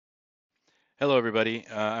Hello, everybody.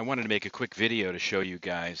 I wanted to make a quick video to show you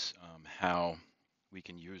guys how we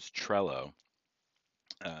can use Trello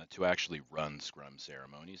to actually run Scrum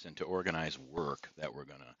ceremonies and to organize work that we're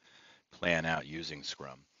going to plan out using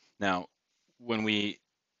Scrum. Now, when we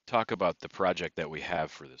talk about the project that we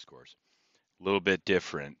have for this course, a little bit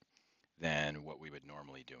different than what we would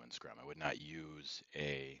normally do in Scrum. I would not use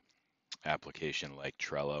a application like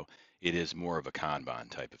Trello. It is more of a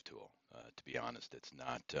Kanban type of tool. To be honest, it's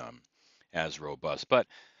not as robust, but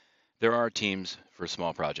there are teams for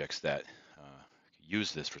small projects that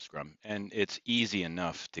use this for Scrum, and it's easy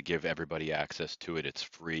enough to give everybody access to it. It's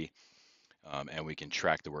free, and we can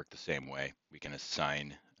track the work the same way. We can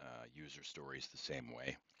assign user stories the same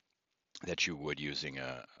way that you would using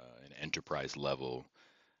an enterprise level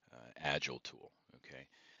agile tool. Okay,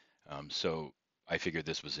 so I figured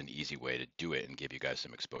this was an easy way to do it and give you guys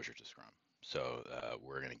some exposure to Scrum. So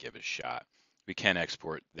we're going to give it a shot. We can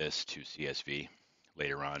export this to CSV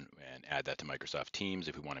later on and add that to Microsoft Teams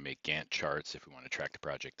if we want to make Gantt charts, if we want to track the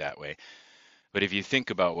project that way. But if you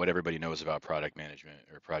think about what everybody knows about product management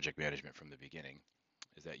or project management from the beginning,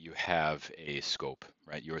 is that you have a scope,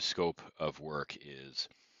 right? Your scope of work is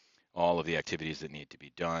all of the activities that need to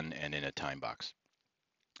be done and in a time box.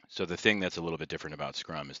 So the thing that's a little bit different about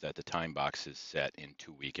Scrum is that the time box is set in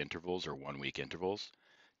 2-week intervals or 1-week intervals,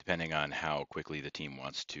 depending on how quickly the team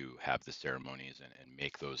wants to have the ceremonies and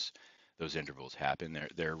make those intervals happen.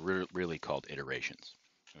 They're really called iterations.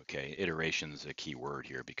 Okay, iteration is a key word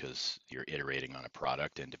here because you're iterating on a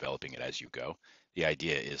product and developing it as you go. The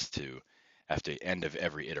idea is to, at the end of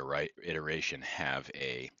every iteration, have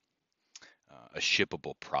a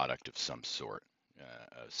shippable product of some sort,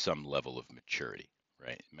 some level of maturity,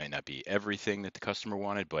 right? It might not be everything that the customer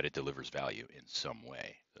wanted, but it delivers value in some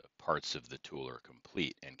way. The parts of the tool are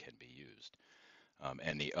complete and can be used.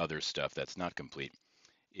 And the other stuff that's not complete,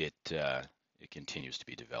 it continues to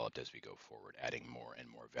be developed as we go forward, adding more and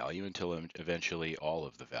more value until eventually all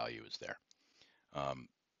of the value is there. Um,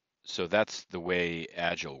 so that's the way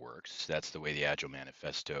Agile works. That's the way the Agile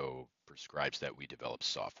Manifesto prescribes that we develop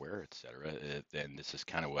software, et cetera. And this is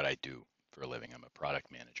kind of what I do for a living. I'm a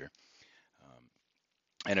product manager um,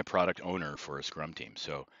 and a product owner for a Scrum team.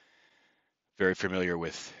 So very familiar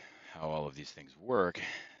with how all of these things work.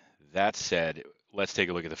 That said, let's take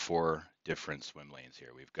a look at the 4 different swim lanes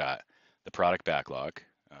here. We've got the product backlog.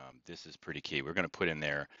 This is pretty key. We're going to put in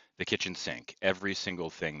there the kitchen sink, every single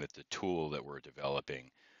thing that the tool that we're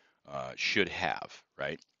developing should have,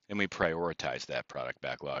 right? And we prioritize that product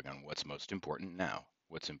backlog on what's most important now,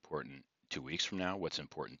 what's important 2 weeks from now, what's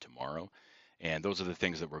important tomorrow. And those are the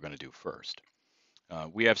things that we're going to do first.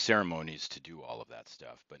 We have ceremonies to do all of that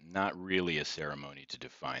stuff, but not really a ceremony to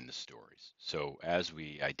define the stories. So as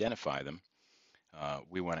we identify them,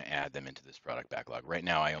 we want to add them into this product backlog. Right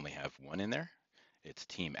now, I only have one in there. It's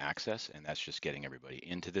team access, and that's just getting everybody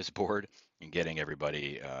into this board and getting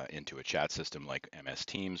everybody into a chat system like MS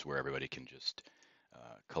Teams where everybody can just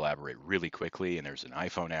collaborate really quickly. And there's an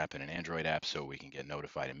iPhone app and an Android app, so we can get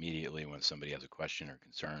notified immediately when somebody has a question or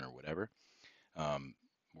concern or whatever.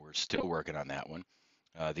 We're still working on that one.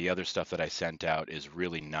 The other stuff that I sent out is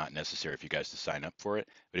really not necessary for you guys to sign up for it.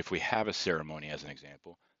 But if we have a ceremony as an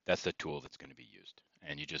example, that's the tool that's going to be used.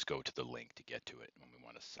 And you just go to the link to get to it when we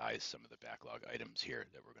want to size some of the backlog items here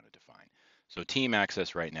that we're going to define. So team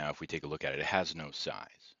access right now, if we take a look at it, it has no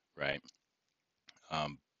size, right?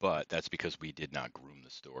 But that's because we did not groom the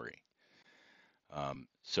story.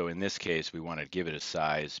 So in this case, we wanted to give it a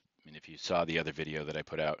size. And if you saw the other video that I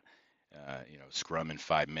put out, Scrum in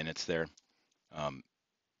 5 minutes there, um,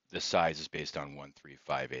 the size is based on 1, 3,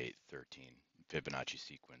 5, 8, 13 Fibonacci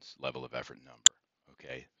sequence level of effort number.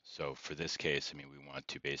 Okay, so for this case, I mean, we want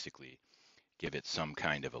to basically give it some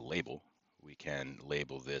kind of a label. We can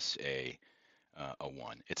label this a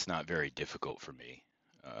 1. It's not very difficult for me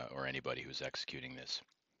or anybody who's executing this.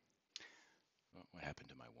 What happened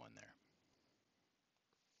to my 1 there?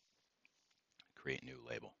 Create new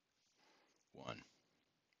label. 1,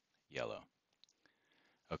 yellow.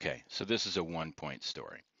 Okay, so this is a 1-point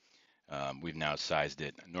story. We've now sized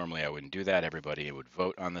it. Normally I wouldn't do that. Everybody would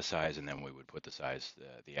vote on the size and then we would put the size,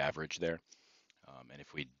 the average there. And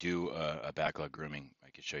if we do a backlog grooming, I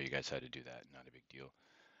could show you guys how to do that. Not a big deal.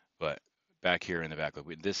 But back here in the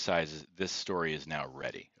backlog, this story is now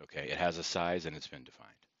ready. Okay, it has a size and it's been defined.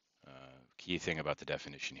 Key thing about the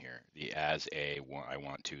definition here, the as a, I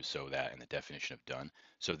want to, so that, and the definition of done.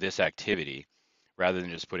 So this activity, rather than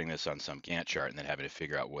just putting this on some Gantt chart and then having to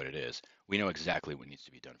figure out what it is, we know exactly what needs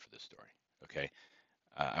to be done for this story. Okay,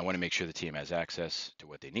 I want to make sure the team has access to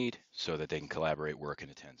what they need so that they can collaborate, work, and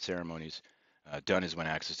attend ceremonies. Done is when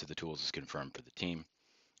access to the tools is confirmed for the team.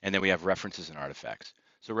 And then we have references and artifacts.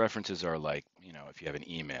 So references are like, if you have an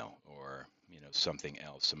email or, something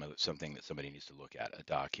else, something that somebody needs to look at, a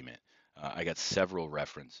document. I got several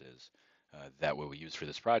references that we will use for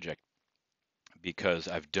this project because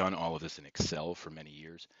I've done all of this in Excel for many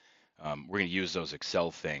years. We're going to use those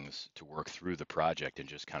Excel things to work through the project and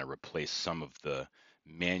just kind of replace some of the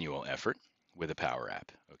manual effort with a Power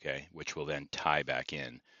App, okay, which will then tie back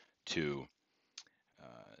in to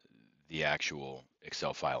the actual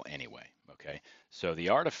Excel file anyway, okay? So an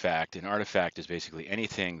artifact is basically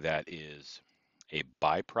anything that is a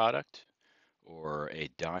byproduct or a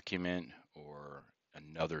document or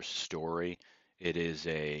another story. It is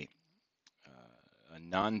a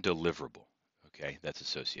non-deliverable, okay, that's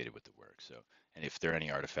associated with the work. So, and if there are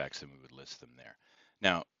any artifacts, then we would list them there.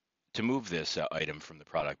 Now, to move this item from the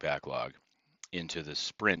product backlog into the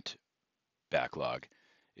sprint backlog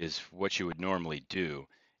is what you would normally do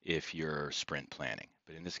if you're sprint planning.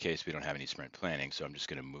 But in this case, we don't have any sprint planning, so I'm just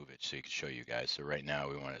going to move it so you can show you guys. So right now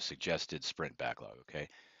we want a suggested sprint backlog, okay?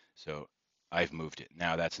 So I've moved it.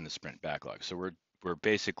 Now that's in the sprint backlog. So we're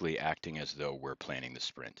basically acting as though we're planning the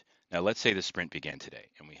sprint. Now let's say the sprint began today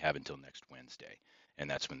and we have until next Wednesday, and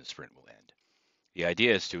that's when the sprint will end. The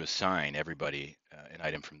idea is to assign everybody an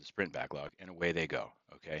item from the sprint backlog, and away they go,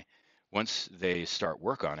 okay? Once they start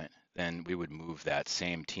work on it, then we would move that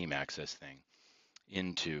same team access thing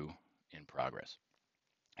into in progress.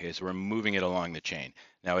 Okay, so we're moving it along the chain.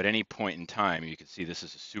 Now, at any point in time, you can see this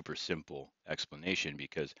is a super simple explanation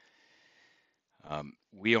because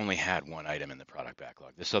we only had one item in the product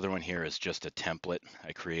backlog. This other one here is just a template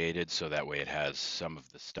I created, so that way it has some of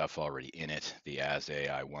the stuff already in it. The as a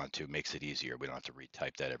I want to makes it easier. We don't have to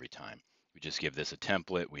retype that every time. We just give this a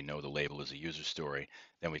template. We know the label is a user story.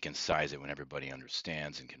 Then we can size it when everybody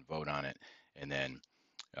understands and can vote on it. And then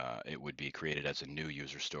it would be created as a new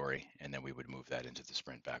user story. And then we would move that into the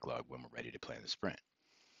sprint backlog when we're ready to plan the sprint.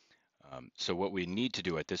 So what we need to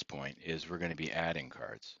do at this point is we're going to be adding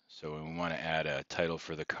cards. So when we want to add a title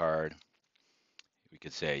for the card, we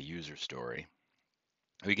could say user story.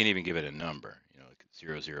 We can even give it a number,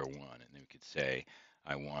 001, and then we could say,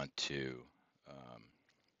 I want to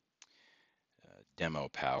demo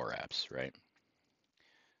Power Apps, right?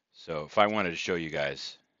 So if I wanted to show you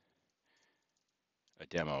guys a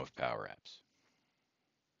demo of Power Apps,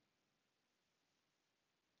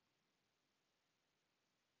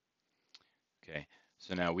 okay,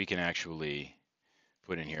 so now we can actually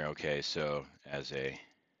put in here, okay, so as a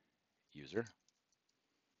user,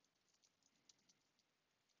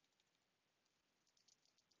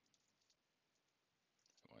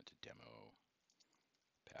 I want to demo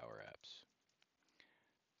Power Apps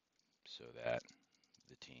so that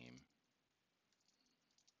the team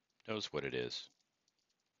knows what it is.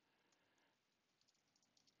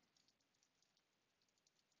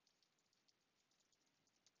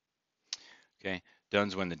 Okay,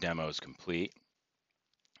 done's when the demo is complete.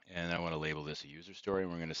 And I want to label this a user story.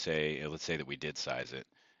 And we're going to say, let's say that we did size it.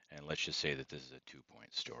 And let's just say that this is a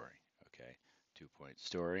 2-point story. Okay, 2-point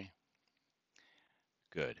story.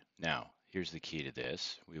 Good. Now, here's the key to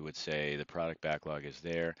this. We would say the product backlog is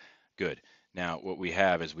there. Good. Now, what we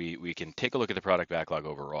have is we can take a look at the product backlog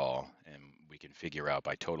overall, and we can figure out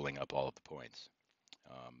by totaling up all of the points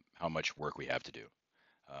how much work we have to do.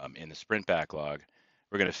 In the sprint backlog,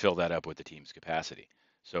 we're going to fill that up with the team's capacity.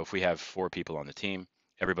 So if we have 4 people on the team,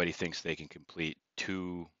 everybody thinks they can complete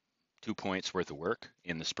 2 points worth of work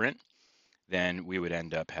in the sprint, then we would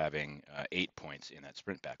end up having 8 points in that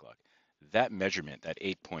sprint backlog. That measurement, that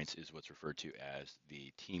 8 points, is what's referred to as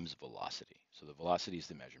the team's velocity. So the velocity is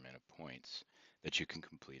the measurement of points that you can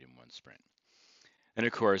complete in one sprint. And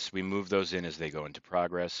of course, we move those in as they go into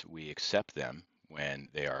progress. We accept them when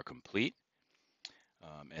they are complete.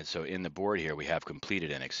 And so in the board here, we have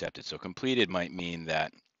completed and accepted. So completed might mean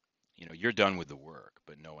that you're done with the work,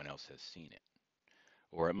 but no one else has seen it.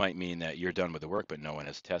 Or it might mean that you're done with the work, but no one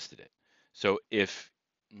has tested it. So if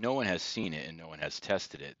no one has seen it and no one has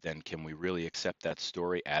tested it, then can we really accept that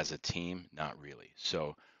story as a team? Not really.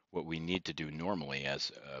 So what we need to do normally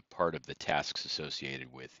as a part of the tasks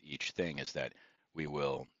associated with each thing is that we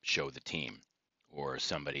will show the team or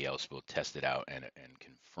somebody else will test it out and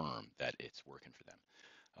confirm that it's working for them.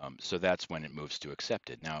 So that's when it moves to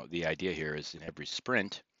accepted. Now, the idea here is in every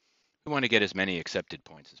sprint, we want to get as many accepted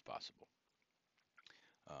points as possible.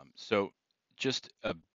 So just a